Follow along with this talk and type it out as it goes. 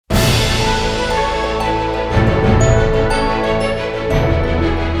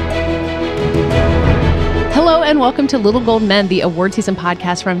welcome to Little Gold Men, the award season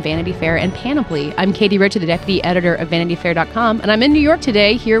podcast from Vanity Fair and Panoply. I'm Katie Richard, the deputy editor of VanityFair.com, and I'm in New York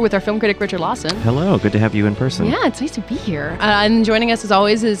today here with our film critic Richard Lawson. Hello, good to have you in person. Yeah, it's nice to be here. And joining us as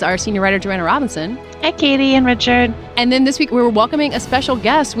always is our senior writer Joanna Robinson. Hi, Katie and Richard. And then this week we were welcoming a special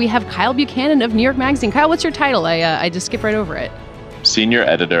guest. We have Kyle Buchanan of New York Magazine. Kyle, what's your title? I just skipped right over it. Senior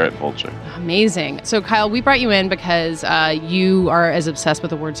editor at Vulture. Amazing. So, Kyle, we brought you in because you are as obsessed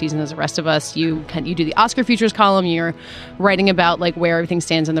with award season as the rest of us. You do the Oscar Futures column. You're writing about like where everything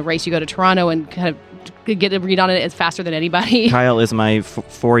stands in the race. You go to Toronto and kind of get a read on it as faster than anybody. Kyle is my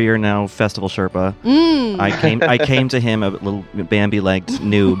 4-year now festival Sherpa. I came to him, a little Bambi-legged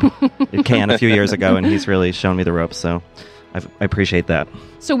noob can a few years ago, and he's really shown me the ropes. So I appreciate that.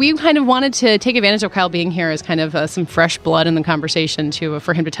 So we kind of wanted to take advantage of Kyle being here as kind of some fresh blood in the conversation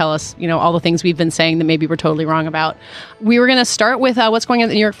for him to tell us, all the things we've been saying that maybe we're totally wrong about. We were going to start with what's going on at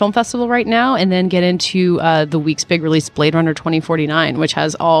the New York Film Festival right now, and then get into the week's big release, Blade Runner 2049, which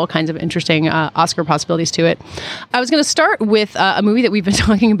has all kinds of interesting Oscar possibilities to it. I was going to start with a movie that we've been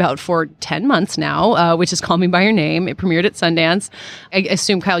talking about for 10 months now, which is Call Me By Your Name. It premiered at Sundance. I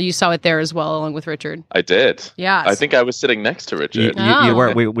assume, Kyle, you saw it there as well, along with Richard. I did. Yeah. I think I was sitting next to Richard. You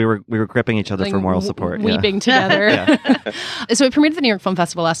were. We were gripping each other for moral support. Weeping together. So it premiered at the New York Film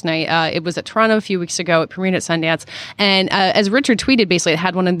Festival last night. It was at Toronto a few weeks ago. It premiered at Sundance. And as Richard tweeted, basically, it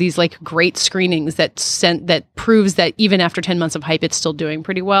had one of these like great screenings that proves that even after 10 months of hype, it's still doing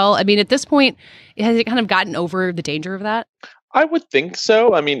pretty well. I mean, at this point, has it kind of gotten over the danger of that? I would think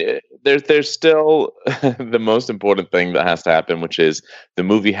so. I mean, there's still the most important thing that has to happen, which is the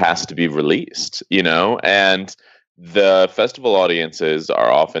movie has to be released, and the festival audiences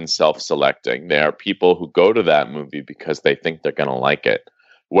are often self-selecting. They are people who go to that movie because they think they're going to like it.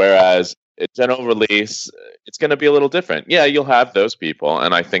 Whereas a general release, it's going to be a little different. Yeah, you'll have those people,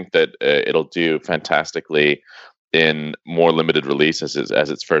 and I think that it'll do fantastically in more limited releases as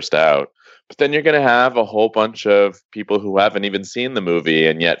it's first out. But then you're going to have a whole bunch of people who haven't even seen the movie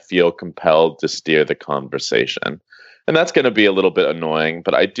and yet feel compelled to steer the conversation. And that's going to be a little bit annoying,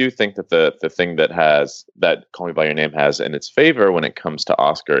 but I do think that the thing that Call Me By Your Name has in its favor when it comes to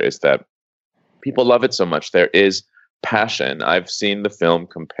Oscar is that people love it so much. There is passion. I've seen the film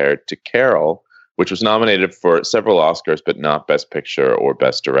compared to Carol, which was nominated for several Oscars, but not Best Picture or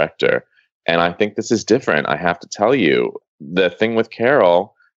Best Director. And I think this is different. I have to tell you, the thing with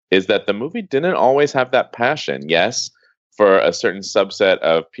Carol is that the movie didn't always have that passion. Yes, for a certain subset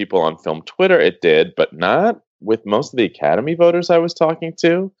of people on film Twitter, it did, but not with most of the Academy voters I was talking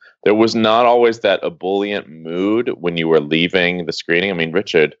to. There was not always that ebullient mood when you were leaving the screening. I mean,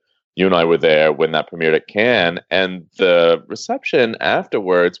 Richard, you and I were there when that premiered at Cannes, and the reception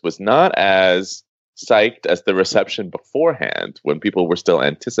afterwards was not as psyched as the reception beforehand when people were still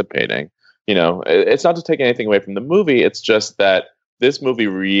anticipating. It's not to take anything away from the movie. It's just that this movie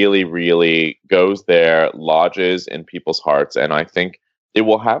really, really goes there, lodges in people's hearts, and I think it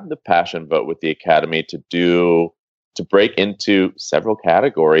will have the passion vote with the Academy to break into several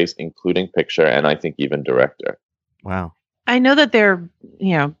categories, including picture and I think even director. Wow. I know that they're,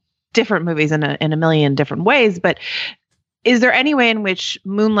 different movies in a million different ways, but is there any way in which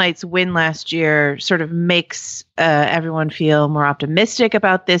Moonlight's win last year sort of makes everyone feel more optimistic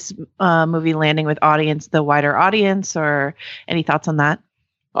about this movie landing with the wider audience, or any thoughts on that?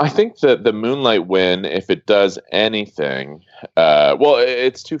 I think that the Moonlight win, if it does anything,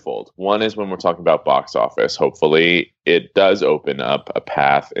 it's twofold. One is when we're talking about box office. Hopefully, it does open up a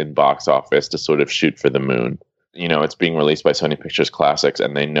path in box office to sort of shoot for the moon. It's being released by Sony Pictures Classics,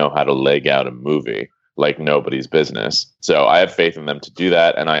 and they know how to leg out a movie like nobody's business. So I have faith in them to do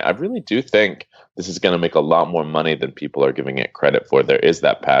that, and I really do think this is going to make a lot more money than people are giving it credit for. There is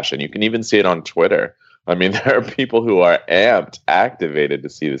that passion. You can even see it on Twitter. I mean, there are people who are activated to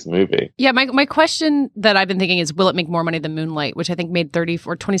see this movie. Yeah, my question that I've been thinking is, will it make more money than Moonlight, which I think made 30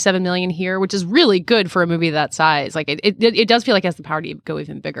 or 27 million here, which is really good for a movie that size. Like it does feel like it has the power to go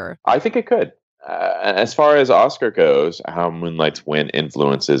even bigger. I think it could. As far as Oscar goes, how Moonlight's win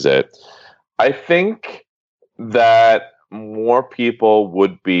influences it, I think that more people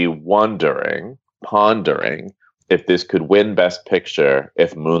would be pondering, if this could win Best Picture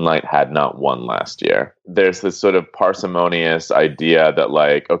if Moonlight had not won last year. There's this sort of parsimonious idea that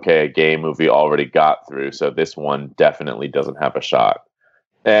a gay movie already got through, so this one definitely doesn't have a shot.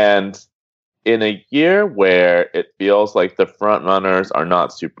 And in a year where it feels like the frontrunners are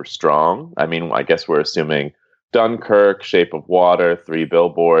not super strong, I mean, I guess we're assuming Dunkirk, Shape of Water, 3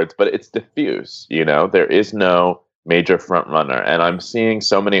 Billboards, but it's diffuse, there is no major frontrunner. And I'm seeing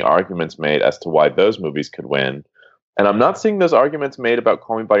so many arguments made as to why those movies could win. And I'm not seeing those arguments made about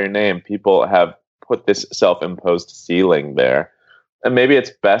Call Me By Your Name. People have put this self-imposed ceiling there. And maybe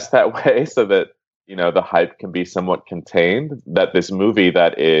it's best that way so that, the hype can be somewhat contained, that this movie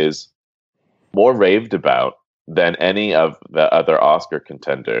that is more raved about than any of the other Oscar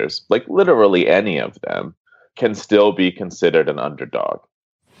contenders, like literally any of them, can still be considered an underdog.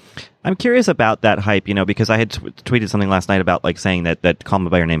 I'm curious about that hype, because I had tweeted something last night about saying that Call Me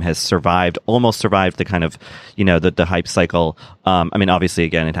By Your Name has almost survived the kind of, the hype cycle. Obviously,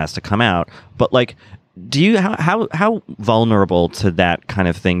 again, it has to come out, but do you how vulnerable to that kind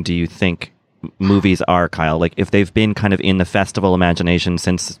of thing do you think movies are, Kyle? If they've been kind of in the festival imagination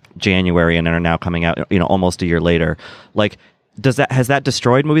since January and are now coming out, almost a year later, has that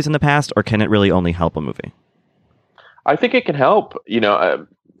destroyed movies in the past, or can it really only help a movie? I think it can help.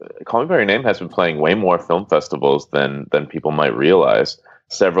 Call Me By Your Name has been playing way more film festivals than people might realize.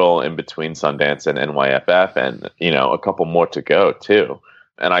 Several in between Sundance and NYFF, and a couple more to go too.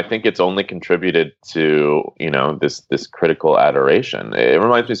 And I think it's only contributed to this critical adoration. It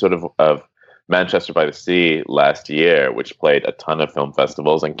reminds me sort of Manchester by the Sea last year, which played a ton of film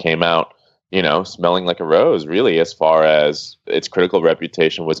festivals and came out smelling like a rose, really, as far as its critical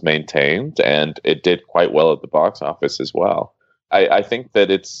reputation was maintained, and it did quite well at the box office as well. I think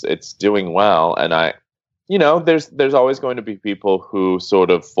that it's doing well, and there's always going to be people who sort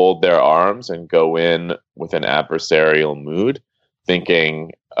of fold their arms and go in with an adversarial mood,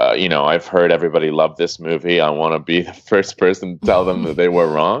 thinking, I've heard everybody love this movie. I want to be the first person to tell them that they were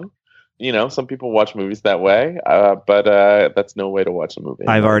wrong. Some people watch movies that way, but that's no way to watch a movie.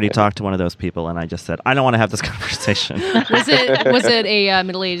 I've already talked to one of those people, and I just said, I don't want to have this conversation. Was it a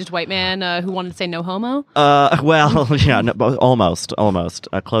middle-aged white man who wanted to say no homo? Well, yeah, no, almost,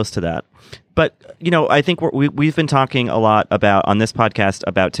 close to that. But, I think we've been talking a lot on this podcast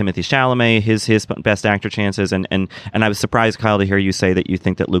about Timothée Chalamet, his Best Actor chances, and I was surprised, Kyle, to hear you say that you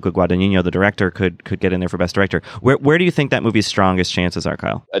think that Luca Guadagnino, the director, could get in there for Best Director. Where do you think that movie's strongest chances are,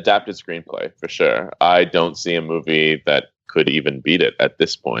 Kyle? Adapted screenplay, for sure. I don't see a movie that could even beat it at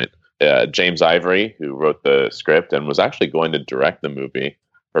this point. James Ivory, who wrote the script and was actually going to direct the movie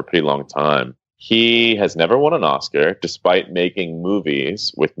for a pretty long time, he has never won an Oscar, despite making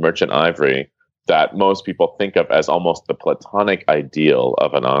movies with Merchant Ivory that most people think of as almost the platonic ideal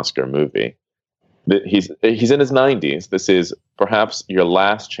of an Oscar movie. He's in his 90s. This is perhaps your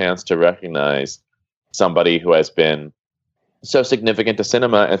last chance to recognize somebody who has been so significant to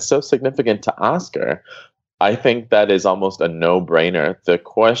cinema and so significant to Oscar. I think that is almost a no-brainer. The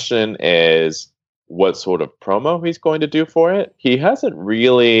question is what sort of promo he's going to do for it. He hasn't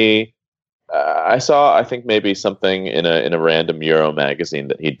really... I think maybe something in a random Euro magazine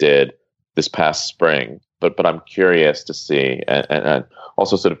that he did this past spring, but I'm curious to see, and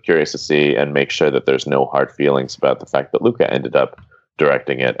also sort of curious to see and make sure that there's no hard feelings about the fact that Luca ended up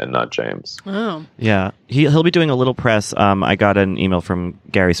directing it and not James. Oh. Yeah. He'll be doing a little press. I got an email from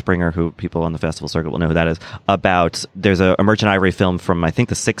Gary Springer, who people on the festival circuit will know who that is, about there's a Merchant Ivory film from, I think,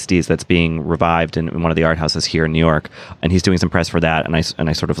 the 60s that's being revived in one of the art houses here in New York, and he's doing some press for that, and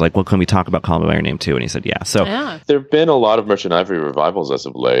I sort of well, can we talk about Call Me By Your Name too? And he said, yeah. So there have been a lot of Merchant Ivory revivals as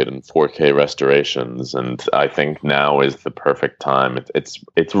of late and 4K restorations, and I think now is the perfect time. It's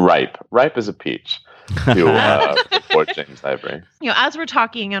ripe as a peach to support James Ivory. As we're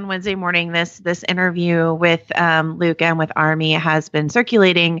talking on Wednesday morning, this interview with Luke and with Armie has been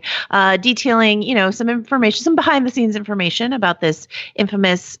circulating, detailing, some information, some behind the scenes information about this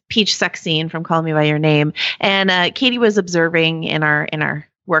infamous peach sex scene from Call Me By Your Name. And Katie was observing in our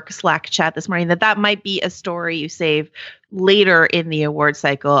work Slack chat this morning that might be a story you save later in the award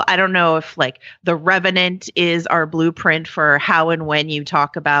cycle. I don't know if The Revenant is our blueprint for how and when you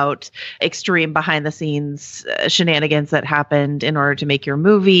talk about extreme behind the scenes shenanigans that happened in order to make your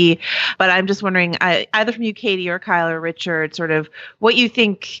movie. But I'm just wondering, either from you, Katie, or Kyle or Richard, sort of what you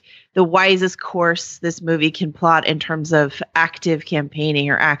think the wisest course this movie can plot in terms of active campaigning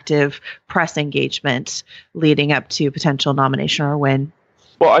or active press engagement leading up to potential nomination or win.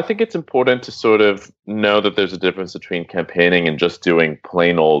 Well, I think it's important to sort of know that there's a difference between campaigning and just doing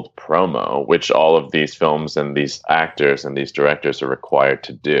plain old promo, which all of these films and these actors and these directors are required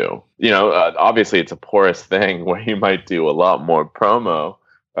to do. Obviously, it's a porous thing where you might do a lot more promo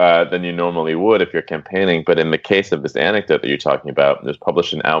than you normally would if you're campaigning. But in the case of this anecdote that you're talking about, it was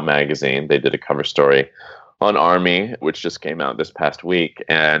published in Out Magazine. They did a cover story on Armie, which just came out this past week.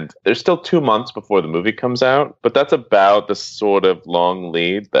 And there's still 2 months before the movie comes out, but that's about the sort of long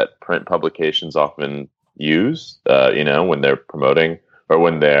lead that print publications often use, when they're promoting or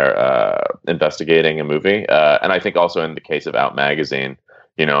when they're investigating a movie. And I think also in the case of Out Magazine,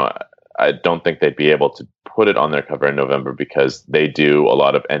 I don't think they'd be able to put it on their cover in November because they do a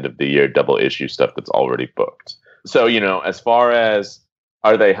lot of end of the year double issue stuff that's already booked. So, as far as,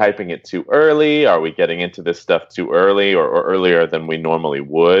 are they hyping it too early? Are we getting into this stuff too early or earlier than we normally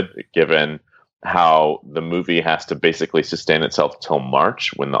would, given how the movie has to basically sustain itself till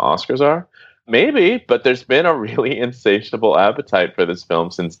March when the Oscars are? Maybe, but there's been a really insatiable appetite for this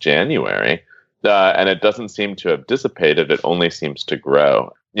film since January. And it doesn't seem to have dissipated. It only seems to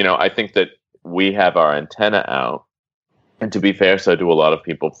grow. I think that we have our antenna out. And to be fair, so do a lot of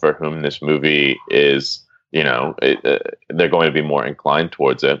people for whom this movie is, they're going to be more inclined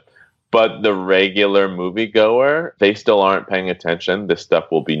towards it. But the regular moviegoer, they still aren't paying attention. This stuff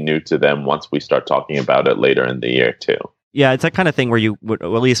will be new to them once we start talking about it later in the year, too. Yeah, it's that kind of thing where you would, at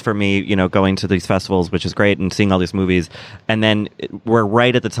least for me, going to these festivals, which is great, and seeing all these movies, and then we're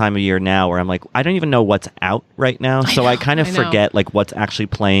right at the time of year now where I'm like, I don't even know what's out right now, so I kind of forget like what's actually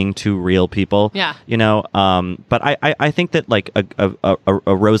playing to real people. Yeah, but I think that like a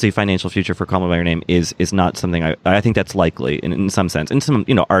rosy financial future for Call Me by Your Name is not something I think that's likely in some sense, in some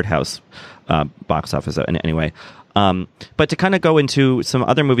art house box office anyway. But to kind of go into some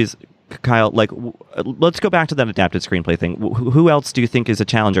other movies, Kyle, like let's go back to that adapted screenplay thing. Who else do you think is a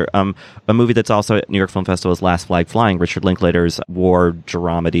challenger? A movie that's also at New York Film Festival is Last Flag Flying, Richard Linklater's war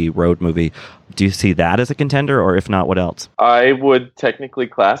dramedy road movie. Do you see that as a contender, or if not, what else? I would technically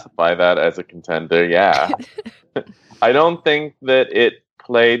classify that as a contender, yeah. I don't think that it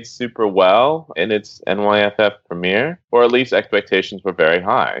played super well in its NYFF premiere, or at least expectations were very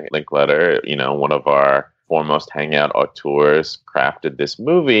high. Linklater, one of our foremost hangout auteurs, crafted this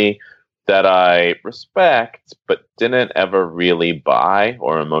movie that I respect, but didn't ever really buy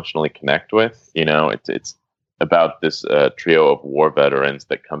or emotionally connect with. It's about this trio of war veterans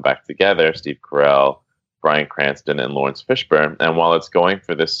that come back together, Steve Carell, Bryan Cranston, and Lawrence Fishburne. And while it's going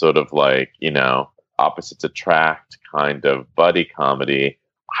for this sort of like, opposites attract kind of buddy comedy,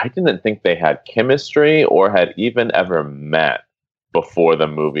 I didn't think they had chemistry or had even ever met before the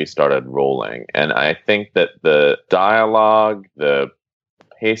movie started rolling. And I think that the dialogue, the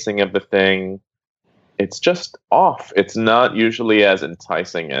pacing of the thing, it's just off. It's not usually as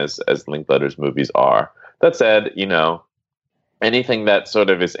enticing as Linklater's movies are. That said, anything that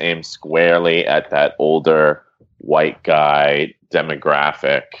sort of is aimed squarely at that older white guy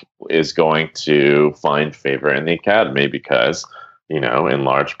demographic is going to find favor in the Academy because, in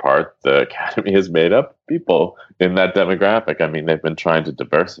large part, the Academy is made up people in that demographic. I mean, they've been trying to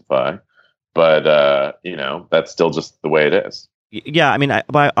diversify, but, that's still just the way it is. Yeah, I mean,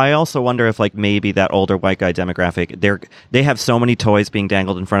 I also wonder if like maybe that older white guy demographic, they have so many toys being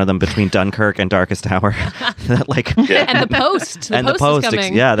dangled in front of them between Dunkirk and Darkest Hour that like and the Post, the Post is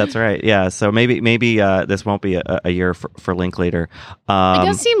coming. Yeah, that's right. Yeah, so maybe this won't be a year for Linklater. It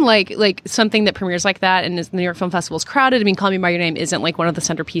does seem like something that premieres like that, and the New York Film Festival is crowded. I mean, Call Me by Your Name isn't like one of the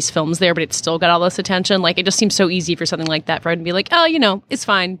centerpiece films there, but it's still got all this attention. Like it just seems so easy for something like that for everyone to be like, oh, it's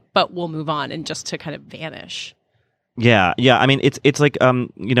fine, but we'll move on, and just to kind of vanish. Yeah. I mean, it's like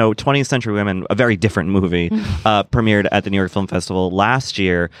 20th Century Women, a very different movie, premiered at the New York Film Festival last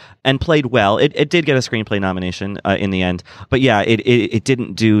year and played well. It did get a screenplay nomination in the end, but yeah, it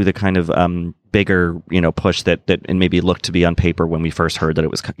didn't do the kind of bigger push that and maybe looked to be on paper when we first heard that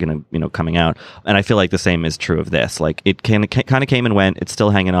it was coming out. And I feel like the same is true of this. Like it kind of came and went. It's still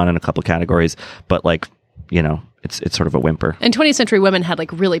hanging on in a couple of categories, but like it's sort of a whimper. And 20th Century Women had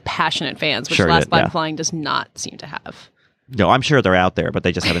like really passionate fans, which Last Flag Flying does not seem to have. No, I'm sure they're out there, but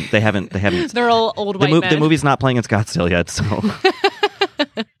they just haven't. They haven't. They're all old white men. The movie's not playing in Scottsdale yet, so.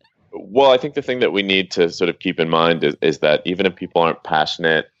 Well, I think the thing that we need to sort of keep in mind is that even if people aren't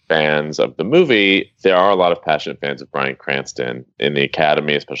passionate fans of the movie, there are a lot of passionate fans of Bryan Cranston in the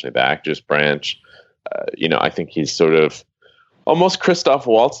Academy, especially the actors branch. I think he's sort of almost Christoph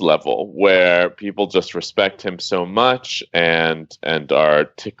Waltz level, where people just respect him so much and are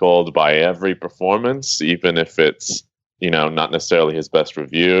tickled by every performance, even if it's not necessarily his best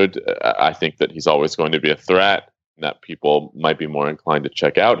reviewed. I think that he's always going to be a threat, and that people might be more inclined to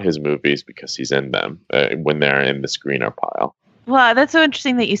check out his movies because he's in them when they're in the screener pile. Well, that's so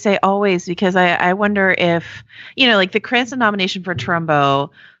interesting that you say always, because I wonder if, like the Cranston nomination for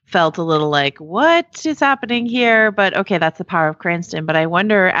Trumbo felt a little like, what is happening here? But okay, that's the power of Cranston. But I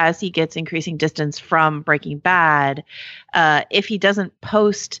wonder, as he gets increasing distance from Breaking Bad, if he doesn't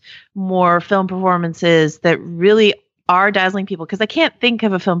post more film performances that really are dazzling people, because I can't think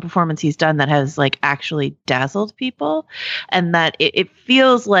of a film performance he's done that has like actually dazzled people, and that it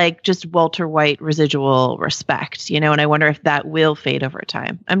feels like just Walter White residual respect, and I wonder if that will fade over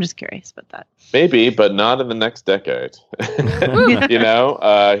time. I'm just curious about that. Maybe, but not in the next decade.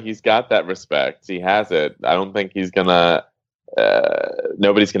 He's got that respect. He has it. I don't think he's gonna.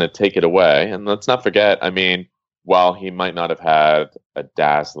 Nobody's gonna take it away. And let's not forget. I mean, while he might not have had a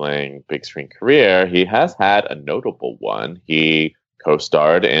dazzling big screen career, he has had a notable one. He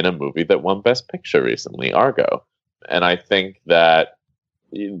co-starred in a movie that won Best Picture recently, Argo. And I think that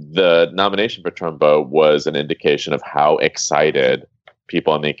the nomination for Trumbo was an indication of how excited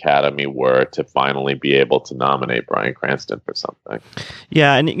people in the Academy were to finally be able to nominate Bryan Cranston for something.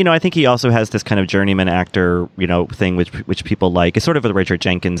 Yeah, and I think he also has this kind of journeyman actor, thing which people like. It's sort of a Richard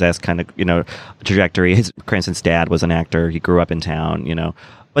Jenkins-esque kind of, trajectory. Cranston's dad was an actor. He grew up in town,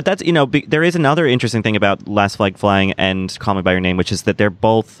 But that's, there is another interesting thing about Last Flag Flying and Call Me by Your Name, which is that they're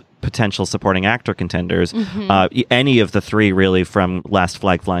both potential supporting actor contenders. Any of the three, really, from Last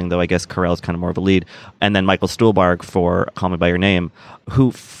Flag Flying, though I guess Carell's kind of more of a lead, and then Michael Stuhlbarg for Call Me by Your Name,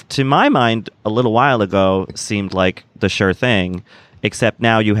 who, to my mind, a little while ago seemed like the sure thing. Except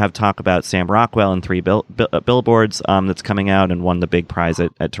now you have talk about Sam Rockwell and 3 Billboards that's coming out and won the big prize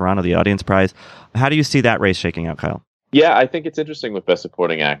at Toronto, the Audience Prize. How do you see that race shaking out, Kyle? Yeah, I think it's interesting with Best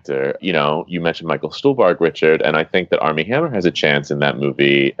Supporting Actor. You mentioned Michael Stuhlbarg, Richard, and I think that Armie Hammer has a chance in that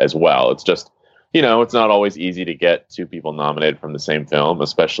movie as well. It's just, it's not always easy to get two people nominated from the same film,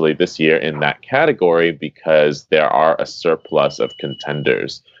 especially this year in that category, because there are a surplus of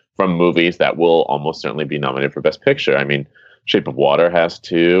contenders from movies that will almost certainly be nominated for Best Picture. I mean, Shape of Water has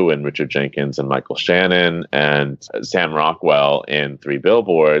two, and Richard Jenkins and Michael Shannon, and Sam Rockwell in 3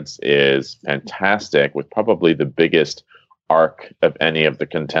 Billboards is fantastic, with probably the biggest arc of any of the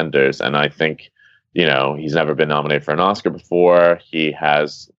contenders. And I think, he's never been nominated for an Oscar before. He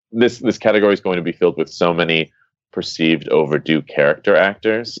has this category is going to be filled with so many perceived overdue character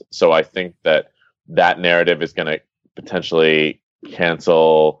actors. So I think that narrative is going to potentially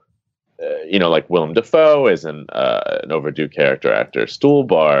cancel. Like Willem Dafoe is an overdue character actor,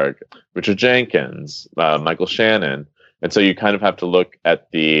 Stuhlbarg, Richard Jenkins, Michael Shannon. And so you kind of have to look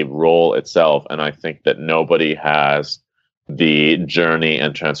at the role itself. And I think that nobody has the journey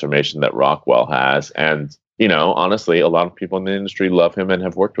and transformation that Rockwell has. And, honestly, a lot of people in the industry love him and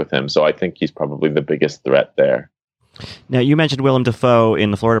have worked with him. So I think he's probably the biggest threat there. Now, you mentioned Willem Dafoe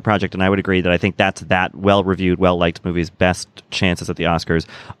in The Florida Project, and I would agree that I think that's that well-reviewed, well-liked movie's best chances at the Oscars.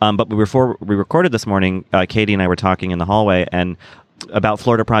 But before we recorded this morning, Katie and I were talking in the hallway and about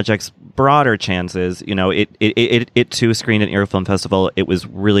Florida Project's broader chances. It too screened at Erie Film Festival. It was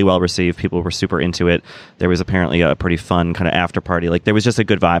really well received. People were super into it. There was apparently a pretty fun kind of after party. Like, there was just a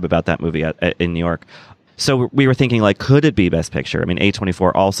good vibe about that movie in New York. So we were thinking, like, could it be Best Picture? I mean,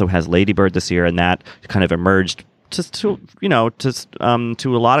 A24 also has Lady Bird this year, and that kind of emerged to a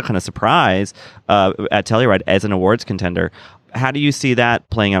lot of kind of surprise at Telluride as an awards contender. How do you see that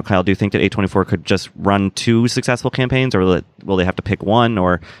playing out, Kyle? Do you think that A24 could just run two successful campaigns, or will they have to pick one,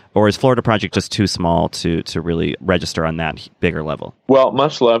 or is Florida Project just too small to really register on that bigger level? Well,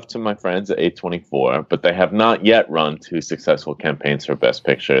 much love to my friends at A24, but they have not yet run two successful campaigns for Best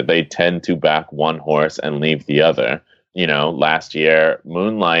Picture. They tend to back one horse and leave the other. Last year,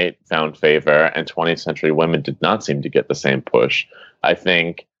 Moonlight found favor and 20th Century Women did not seem to get the same push. I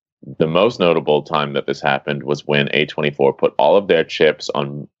think the most notable time that this happened was when A24 put all of their chips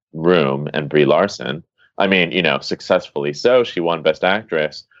on Room and Brie Larson. I mean, successfully so. She won Best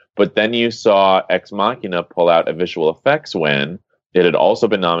Actress. But then you saw Ex Machina pull out a visual effects win. It had also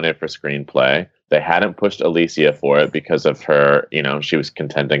been nominated for screenplay. They hadn't pushed Alicia for it because of her, she was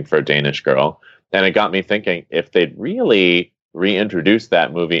contending for Danish Girl. And it got me thinking, if they'd really reintroduced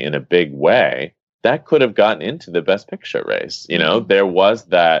that movie in a big way, that could have gotten into the Best Picture race. There was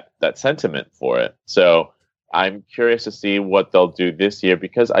that sentiment for it. So I'm curious to see what they'll do this year,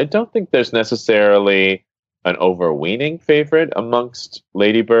 because I don't think there's necessarily an overweening favorite amongst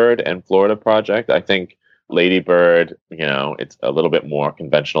Lady Bird and Florida Project. I think Lady Bird, it's a little bit more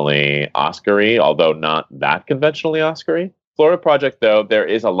conventionally Oscar-y, although not that conventionally Oscar-y. Florida Project, though, there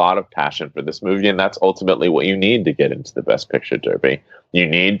is a lot of passion for this movie, and that's ultimately what you need to get into the Best Picture Derby. You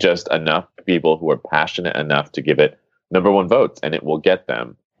need just enough people who are passionate enough to give it #1 votes, and it will get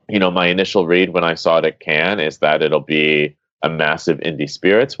them. My initial read when I saw it at Cannes is that it'll be a massive Indie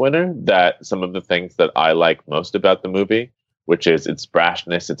Spirits winner, that some of the things that I like most about the movie, which is its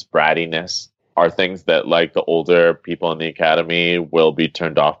brashness, its brattiness, are things that, like, the older people in the Academy will be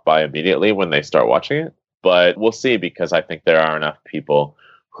turned off by immediately when they start watching it. But we'll see, because I think there are enough people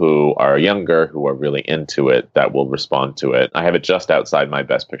who are younger, who are really into it, that will respond to it. I have it just outside my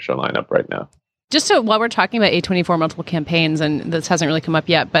Best Picture lineup right now. Just so while we're talking about A24 multiple campaigns, and this hasn't really come up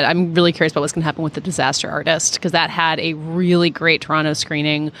yet, but I'm really curious about what's going to happen with The Disaster Artist, because that had a really great Toronto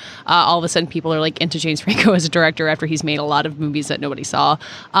screening. All of a sudden, people are like into James Franco as a director after he's made a lot of movies that nobody saw.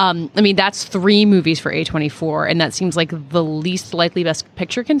 I mean, that's 3 movies for A24, and that seems like the least likely Best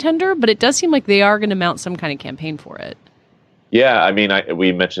Picture contender, but it does seem like they are going to mount some kind of campaign for it. Yeah, I mean,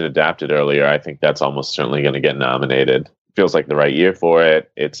 we mentioned Adapted earlier. I think that's almost certainly going to get nominated. Feels like the right year for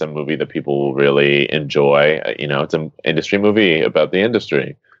it. It's a movie that people will really enjoy. It's an industry movie about the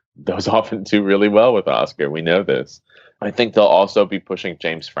industry. Those often do really well with Oscar. We know this. I think they'll also be pushing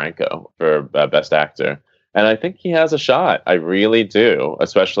James Franco for Best Actor. And I think he has a shot. I really do,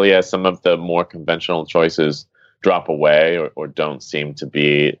 especially as some of the more conventional choices drop away or don't seem to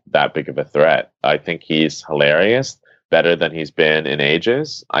be that big of a threat. I think he's hilarious, better than he's been in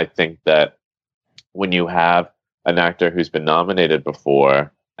ages. I think that when you have an actor who's been nominated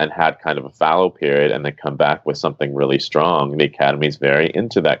before and had kind of a fallow period and then come back with something really strong, the Academy's very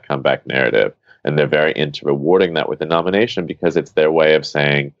into that comeback narrative, and they're very into rewarding that with a nomination because it's their way of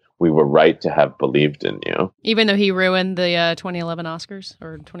saying, we were right to have believed in you. Even though he ruined the 2011 Oscars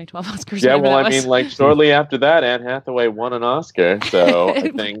or 2012 Oscars. Yeah, well, I mean, like shortly after that, Anne Hathaway won an Oscar. So I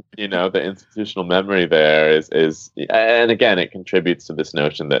think, the institutional memory there is, and again, it contributes to this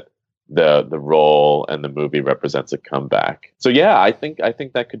notion that the role and the movie represents a comeback. So yeah, I think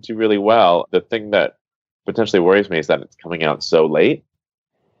that could do really well. The thing that potentially worries me is that it's coming out so late.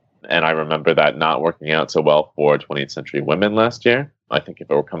 And I remember that not working out so well for 20th Century Women last year. I think if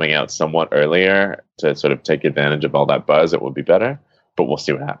it were coming out somewhat earlier to sort of take advantage of all that buzz, it would be better. But we'll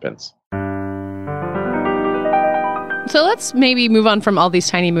see what happens. So let's maybe move on from all these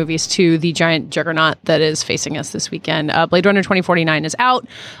tiny movies to the giant juggernaut that is facing us this weekend. Blade Runner 2049 is out.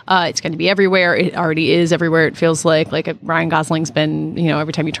 It's going to be everywhere. It already is everywhere. It feels like Ryan Gosling's been,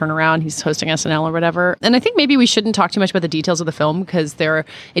 every time you turn around, he's hosting SNL or whatever. And I think maybe we shouldn't talk too much about the details of the film because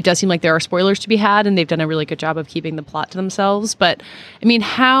it does seem like there are spoilers to be had, and they've done a really good job of keeping the plot to themselves. But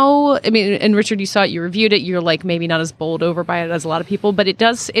and Richard, you saw it, you reviewed it. You're like maybe not as bowled over by it as a lot of people, but it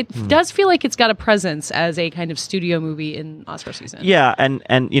does feel like it's got a presence as a kind of studio movie in Oscar season. Yeah, and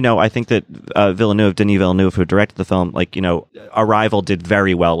I think that Denis Villeneuve, who directed the film, Arrival did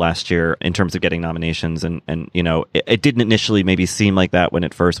very well last year in terms of getting nominations, and it didn't initially maybe seem like that when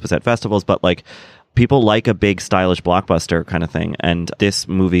it first was at festivals, but people like a big stylish blockbuster kind of thing, and this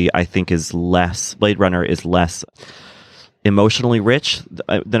movie I think Blade Runner is less emotionally rich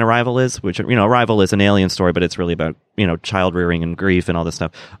than Arrival is, which, Arrival is an alien story, but it's really about, child rearing and grief and all this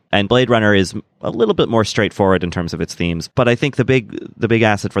stuff. And Blade Runner is a little bit more straightforward in terms of its themes. But I think the big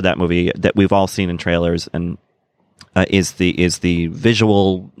asset for that movie that we've all seen in trailers and is the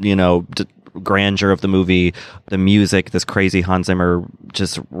visual, grandeur of the movie, the music, this crazy Hans Zimmer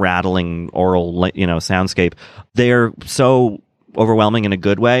just rattling oral, soundscape. They're so overwhelming in a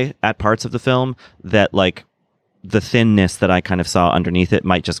good way at parts of the film that the thinness that I kind of saw underneath it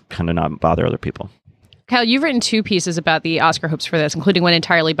might just kind of not bother other people. Kyle, you've written 2 pieces about the Oscar hopes for this, including one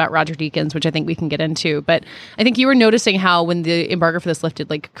entirely about Roger Deakins, which I think we can get into. But I think you were noticing how when the embargo for this lifted,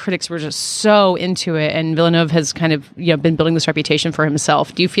 critics were just so into it, and Villeneuve has kind of been building this reputation for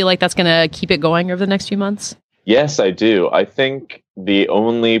himself. Do you feel like that's going to keep it going over the next few months? Yes, I do. I think the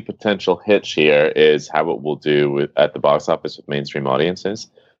only potential hitch here is how it will do at the box office with mainstream audiences.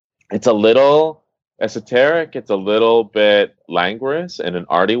 It's a little esoteric, it's a little bit languorous in an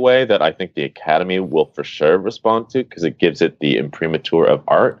arty way that I think the Academy will for sure respond to because it gives it the imprimatur of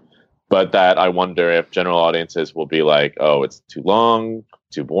art. But that I wonder if general audiences will be like, oh, it's too long,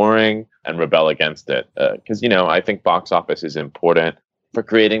 too boring, and rebel against it. Because, I think box office is important for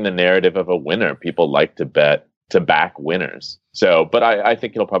creating the narrative of a winner. People like to back winners. So, but I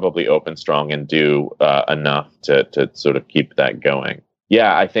think it'll probably open strong and do enough to sort of keep that going.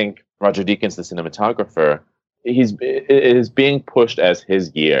 Yeah, I think Roger Deakins, the cinematographer, it is being pushed as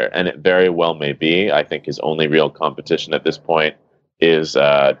his year, and it very well may be. I think his only real competition at this point is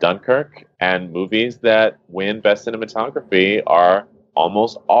Dunkirk, and movies that win Best Cinematography are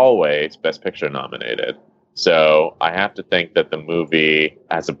almost always Best Picture nominated. So I have to think that the movie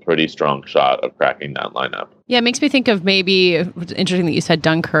has a pretty strong shot of cracking that lineup. Yeah, it makes me think of maybe, it's interesting that you said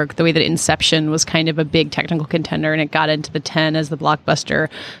Dunkirk, the way that Inception was kind of a big technical contender and it got into the 10 as the blockbuster.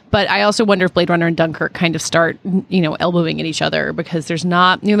 But I also wonder if Blade Runner and Dunkirk kind of start, elbowing at each other because there's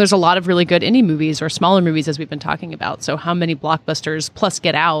not, there's a lot of really good indie movies or smaller movies as we've been talking about. So how many blockbusters plus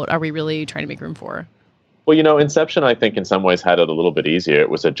Get Out are we really trying to make room for? Well, Inception, I think in some ways had it a little bit easier. It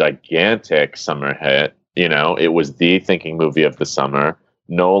was a gigantic summer hit. It was the thinking movie of the summer.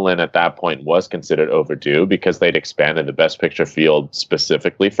 Nolan at that point was considered overdue because they'd expanded the Best Picture field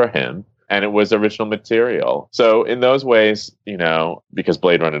specifically for him, and it was original material. So in those ways, because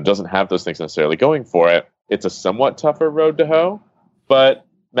Blade Runner doesn't have those things necessarily going for it, it's a somewhat tougher road to hoe. But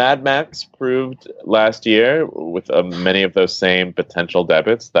Mad Max proved last year with many of those same potential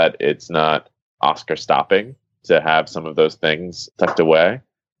debuts that it's not Oscar stopping to have some of those things tucked away.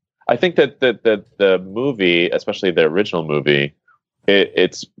 I think that the movie, especially the original movie,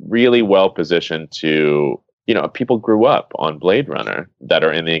 it's really well positioned to, people grew up on Blade Runner that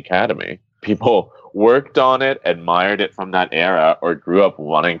are in the Academy. People worked on it, admired it from that era, or grew up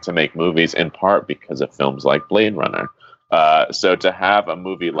wanting to make movies in part because of films like Blade Runner. So to have a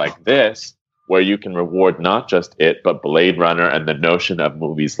movie like this, where you can reward not just it, but Blade Runner and the notion of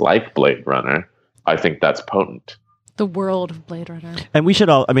movies like Blade Runner, I think that's potent. The world of Blade Runner. And we should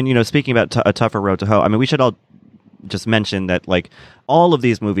all, speaking about a tougher road to hoe, we should all just mention that, all of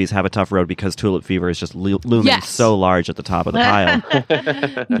these movies have a tough road because Tulip Fever is just looming so large at the top of the pile.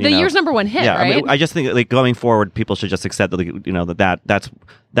 The year's number one hit, right? I just think going forward, people should just accept that,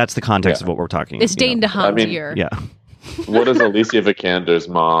 that's the context of what we're talking about. It's Dane DeHaan's year. Yeah. What does Alicia Vikander's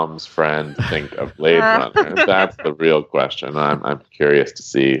mom's friend think of Blade Runner? That's the real question. I'm curious to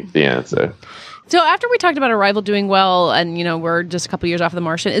see the answer. So after we talked about Arrival doing well and, we're just a couple years off of The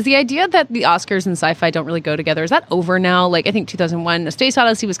Martian, is the idea that the Oscars and sci-fi don't really go together, is that over now? I think 2001, A Space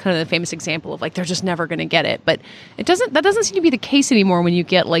Odyssey was kind of the famous example of they're just never going to get it. But that doesn't seem to be the case anymore when you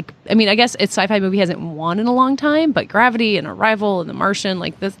get I guess a sci-fi movie hasn't won in a long time, but Gravity and Arrival and The Martian,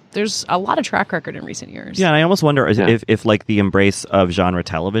 there's a lot of track record in recent years. Yeah, and I almost wonder if the embrace of genre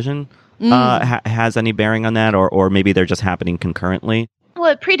television has any bearing on that, or maybe they're just happening concurrently. Well,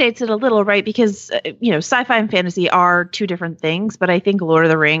 it predates it a little, right? Because, sci-fi and fantasy are two different things, but I think Lord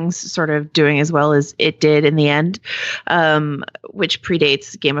of the Rings sort of doing as well as it did in the end, which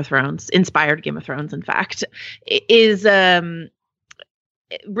predates Game of Thrones, inspired Game of Thrones, in fact, is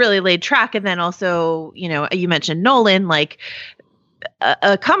really laid track. And then also, you mentioned Nolan,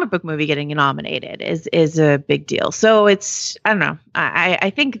 a comic book movie getting nominated is a big deal. So it's, I don't know.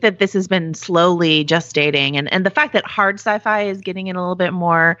 I think that this has been slowly gestating, and the fact that hard sci-fi is getting in a little bit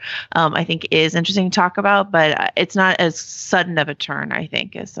more, I think is interesting to talk about, but it's not as sudden of a turn, I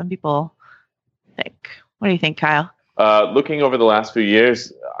think, as some people think. What do you think, Kyle? Looking over the last few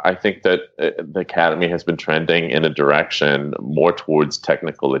years, I think that the Academy has been trending in a direction more towards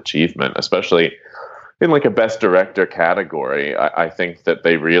technical achievement, especially in a Best Director category. I think that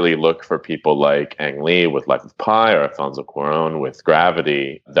they really look for people like Ang Lee with Life of Pi or Alfonso Cuarón with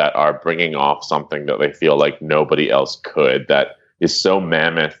Gravity that are bringing off something that they feel like nobody else could, that is so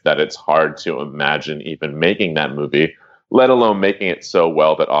mammoth that it's hard to imagine even making that movie, let alone making it so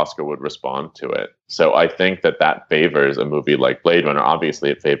well that Oscar would respond to it. So I think that favors a movie like Blade Runner. Obviously,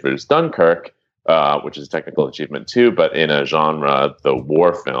 it favors Dunkirk, which is a technical achievement too, but in a genre, the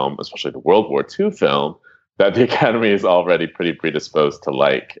war film, especially the World War II film, that the Academy is already pretty predisposed to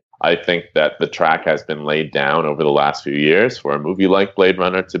like. I think that the track has been laid down over the last few years for a movie like Blade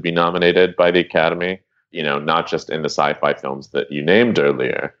Runner to be nominated by the Academy, not just in the sci-fi films that you named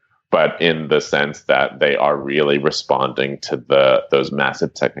earlier, but in the sense that they are really responding to those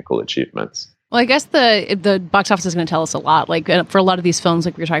massive technical achievements. Well, I guess the box office is going to tell us a lot. For a lot of these films,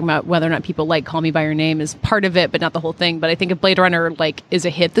 we were talking about whether or not people like Call Me by Your Name is part of it, but not the whole thing. But I think if Blade Runner is a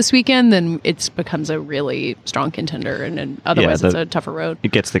hit this weekend, then it becomes a really strong contender, and otherwise it's a tougher road.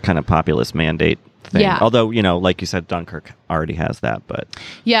 It gets the kind of populist mandate thing. Yeah. Although, like you said, Dunkirk already has that, but...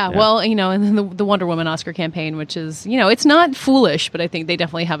 Yeah, well, and then the Wonder Woman Oscar campaign, which is, it's not foolish, but I think they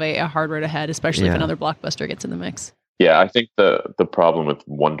definitely have a hard road ahead, especially if another blockbuster gets in the mix. Yeah, I think the problem with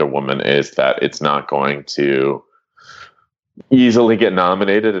Wonder Woman is that it's not going to easily get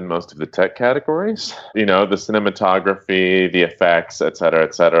nominated in most of the tech categories. The cinematography, the effects, et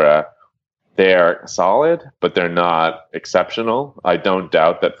cetera, they're solid, but they're not exceptional. I don't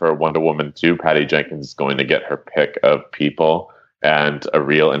doubt that for Wonder Woman 2, Patty Jenkins is going to get her pick of people and a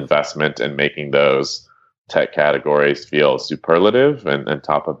real investment in making those tech categories feel superlative and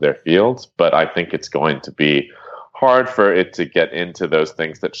top of their field. But I think it's going to be hard for it to get into those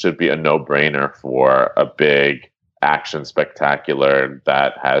things that should be a no-brainer for a big action spectacular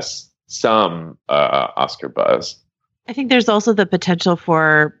that has some Oscar buzz. I think there's also the potential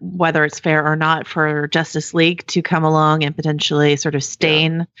for, whether it's fair or not, for Justice League to come along and potentially sort of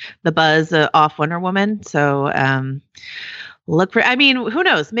stain the buzz off Wonder Woman. So look for, who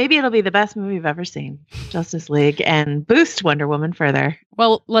knows? Maybe it'll be the best movie we've ever seen, Justice League, and boost Wonder Woman further.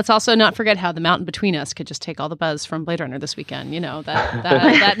 Well, let's also not forget how The Mountain Between Us could just take all the buzz from Blade Runner this weekend.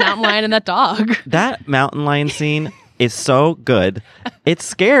 That mountain lion and that dog. That mountain lion scene is so good. It's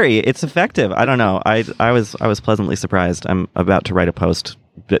scary. It's effective. I don't know. I was pleasantly surprised. I'm about to write a post.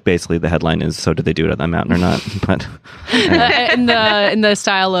 Basically, the headline is "So did they do it on the mountain or not?" But in the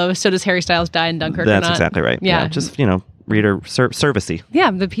style of "So does Harry Styles die in Dunkirk?" That's or not? exactly right. Yeah, just reader servicey.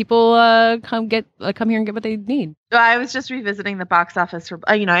 Yeah, the people come here and get what they need. I was just revisiting the box office for,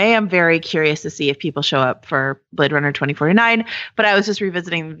 I am very curious to see if people show up for Blade Runner 2049, but I was just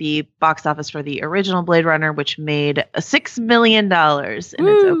revisiting the box office for the original Blade Runner, which made $6 million in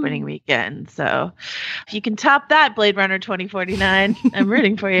its opening weekend. So if you can top that, Blade Runner 2049, I'm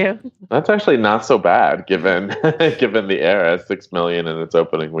rooting for you. That's actually not so bad given given the era, 6 million in its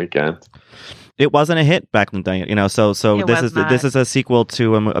opening weekend. It wasn't a hit back in the day, so this is a sequel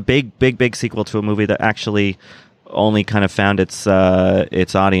to a big sequel to a movie that actually only kind of found its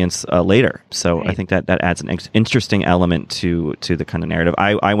audience later. So right. I think that adds an interesting element to the kind of narrative.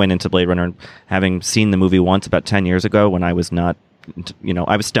 I went into Blade Runner having seen the movie once about 10 years ago when I was not,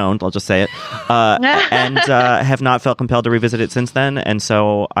 I was stoned, I'll just say it, and have not felt compelled to revisit it since then. And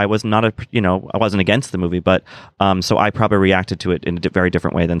so I was not I wasn't against the movie, but so I probably reacted to it in a very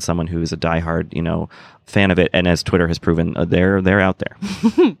different way than someone who's a diehard, fan of it. And as Twitter has proven, they're out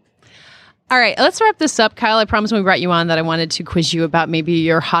there. All right, let's wrap this up. Kyle, I promised when we brought you on that I wanted to quiz you about maybe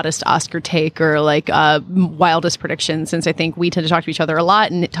your hottest Oscar take or wildest prediction, since I think we tend to talk to each other a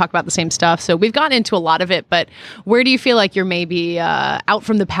lot and talk about the same stuff. So we've gotten into a lot of it, but where do you feel like you're maybe out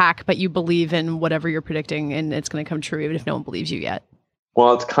from the pack, but you believe in whatever you're predicting and it's going to come true even if no one believes you yet?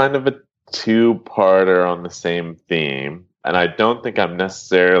 Well, it's kind of a two-parter on the same theme, and I don't think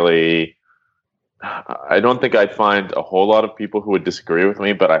I'd find a whole lot of people who would disagree with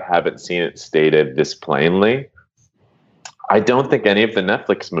me, but I haven't seen it stated this plainly. I don't think any of the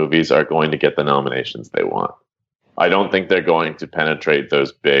Netflix movies are going to get the nominations they want. I don't think they're going to penetrate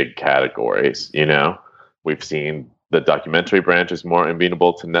those big categories. We've seen the documentary branch is more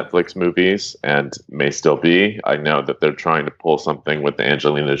amenable to Netflix movies and may still be. I know that they're trying to pull something with the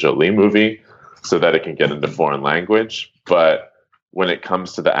Angelina Jolie movie so that it can get into foreign language, but when it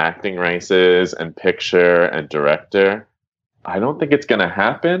comes to the acting races and picture and director, I don't think it's going to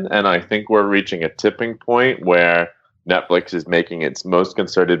happen. And I think we're reaching a tipping point where Netflix is making its most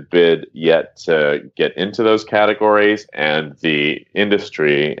concerted bid yet to get into those categories. And the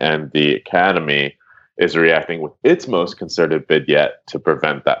industry and the Academy is reacting with its most concerted bid yet to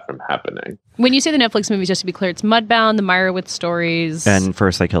prevent that from happening. When you say the Netflix movies, just to be clear, it's Mudbound, The Meyerowitz Stories. And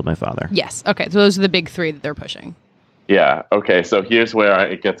First I Killed My Father. Yes. Okay. So those are the big three that they're pushing. Yeah. Okay. So here's where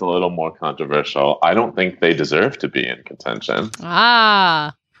it gets a little more controversial. I don't think they deserve to be in contention.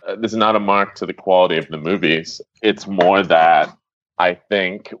 This is not a mark to the quality of the movies. It's more that I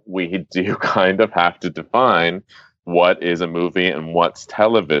think we do kind of have to define what is a movie and what's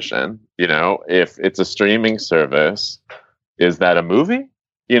television. If it's a streaming service, is that a movie?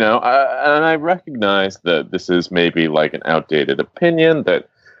 And I recognize that this is maybe like an outdated opinion, that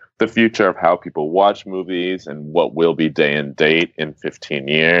the future of how people watch movies and what will be day and date in 15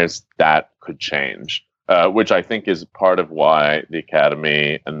 years, that could change, which I think is part of why the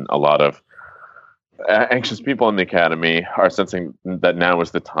Academy and a lot of anxious people in the Academy are sensing that now is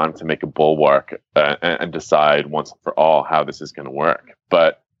the time to make a bulwark and decide once and for all how this is going to work.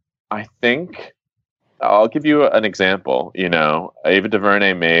 But I think I'll give you an example. Ava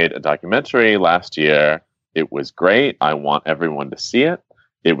DuVernay made a documentary last year. It was great. I want everyone to see it.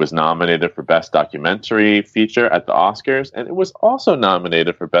 It was nominated for Best Documentary Feature at the Oscars, and it was also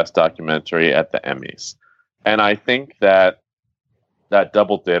nominated for Best Documentary at the Emmys. And I think that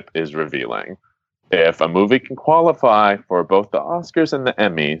double dip is revealing. If a movie can qualify for both the Oscars and the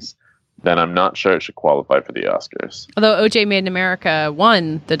Emmys, then I'm not sure it should qualify for the Oscars. Although O.J. Made in America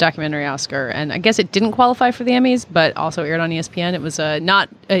won the documentary Oscar, and I guess it didn't qualify for the Emmys, but also aired on ESPN. It was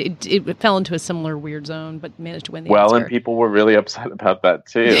it fell into a similar weird zone, but managed to win the Oscar. And people were really upset about that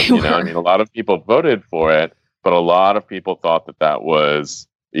too. A lot of people voted for it, but a lot of people thought that was,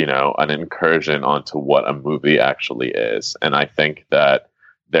 an incursion onto what a movie actually is. And I think that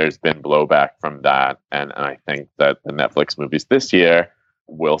there's been blowback from that, and I think that the Netflix movies this year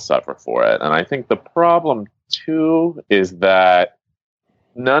will suffer for it. And I think the problem too is that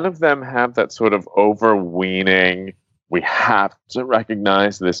none of them have that sort of overweening, we have to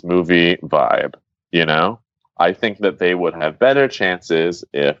recognize this movie vibe. I think that they would have better chances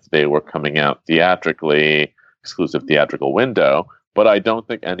if they were coming out theatrically, exclusive theatrical window, but I don't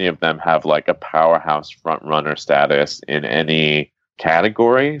think any of them have like a powerhouse front runner status in any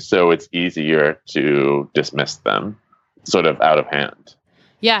category, so it's easier to dismiss them sort of out of hand.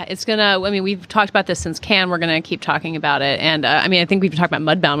 Yeah, it's gonna. I mean, we've talked about this since Cannes. We're gonna keep talking about it, and I mean, I think we've talked about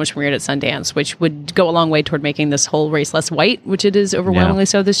Mudbound, which premiered at Sundance, which would go a long way toward making this whole race less white, which it is overwhelmingly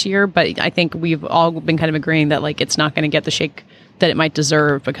so this year. But I think we've all been kind of agreeing that like it's not going to get the shake that it might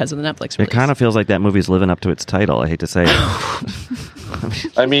deserve because of the Netflix release. It kind of feels like that movie's living up to its title. I hate to say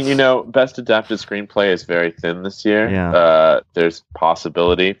it. I mean, best adapted screenplay is very thin this year. Yeah. There's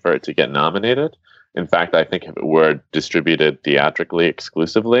possibility for it to get nominated. In fact, I think if it were distributed theatrically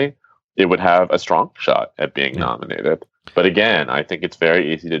exclusively, it would have a strong shot at being nominated. But again, I think it's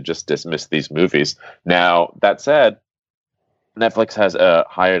very easy to just dismiss these movies. Now, that said, Netflix has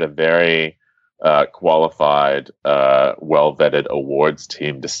hired a very qualified, well-vetted awards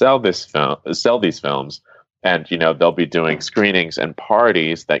team to sell these films. And, they'll be doing screenings and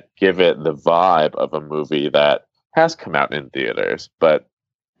parties that give it the vibe of a movie that has come out in theaters, but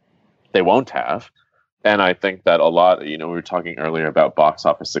they won't have. And I think that a lot, we were talking earlier about box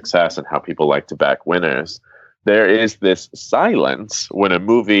office success and how people like to back winners. There is this silence when a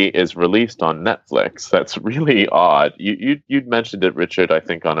movie is released on Netflix that's really odd. You'd mentioned it, Richard, I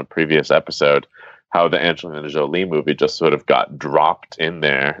think on a previous episode, how the Angelina Jolie movie just sort of got dropped in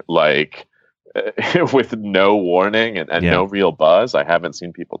there, like with no warning and no real buzz. I haven't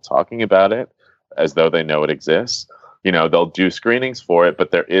seen people talking about it as though they know it exists. They'll do screenings for it,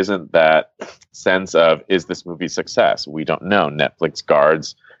 but there isn't that sense of, is this movie success? We don't know. Netflix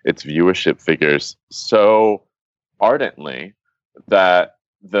guards its viewership figures so ardently that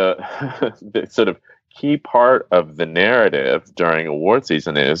the sort of key part of the narrative during award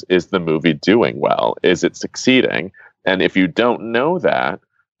season is the movie doing well? Is it succeeding? And if you don't know that,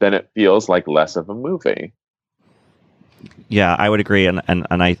 then it feels like less of a movie. Yeah, I would agree. And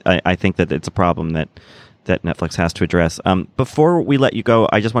I think that it's a problem that Netflix has to address. Before we let you go,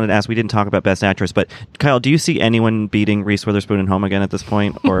 I just wanted to ask, we didn't talk about Best Actress, but Kyle, do you see anyone beating Reese Witherspoon in Home Again at this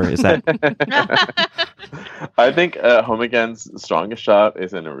point? Or is that... I think Home Again's strongest shot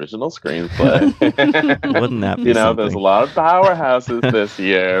is an original screenplay. Wouldn't that be something? There's a lot of powerhouses this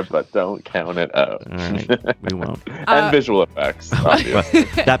year, but don't count it out. All right, we won't. And visual effects, obviously.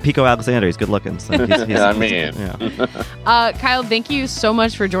 That Pico Alexander, he's good looking. So Kyle, thank you so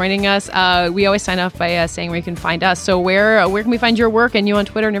much for joining us. We always sign off by saying where you can find us. So where can we find your work and you on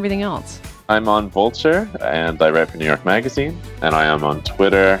Twitter and everything else? I'm on Vulture, and I write for New York Magazine, and I am on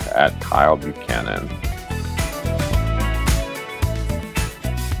Twitter at Kyle Buchanan.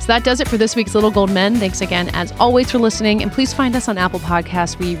 So that does it for this week's Little Gold Men. Thanks again, as always, for listening. And please find us on Apple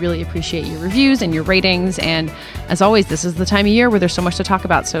Podcasts. We really appreciate your reviews and your ratings. And as always, this is the time of year where there's so much to talk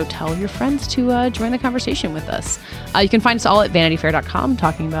about. So tell your friends to join the conversation with us. You can find us all at VanityFair.com,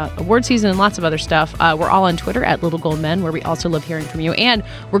 talking about award season and lots of other stuff. We're all on Twitter at Little Gold Men, where we also love hearing from you. And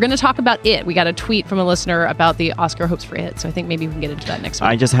we're going to talk about It. We got a tweet from a listener about the Oscar hopes for It. So I think maybe we can get into that next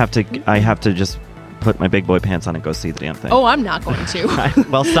week. I have to just put my big boy pants on and go see the damn thing. Oh, I'm not going to.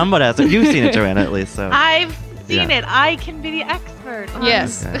 Well, someone has. You've seen it, Joanna, at least. So I've seen it. I can be the expert.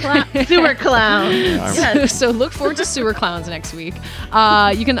 Yes. Sewer clowns. Yes. So look forward to Sewer Clowns next week.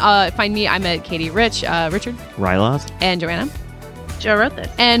 You can find me. I'm at Katie Rich, Richard. Rylaws. And Joanna. Joe wrote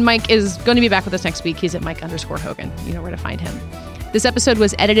this. And Mike is going to be back with us next week. He's at Mike_Hogan. You know where to find him. This episode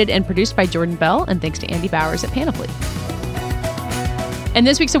was edited and produced by Jordan Bell, and thanks to Andy Bowers at Panoply. And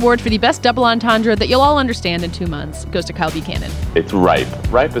this week's award for the best double entendre that you'll all understand in 2 months goes to Kyle Buchanan. It's ripe.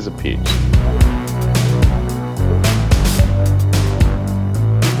 Ripe as a peach.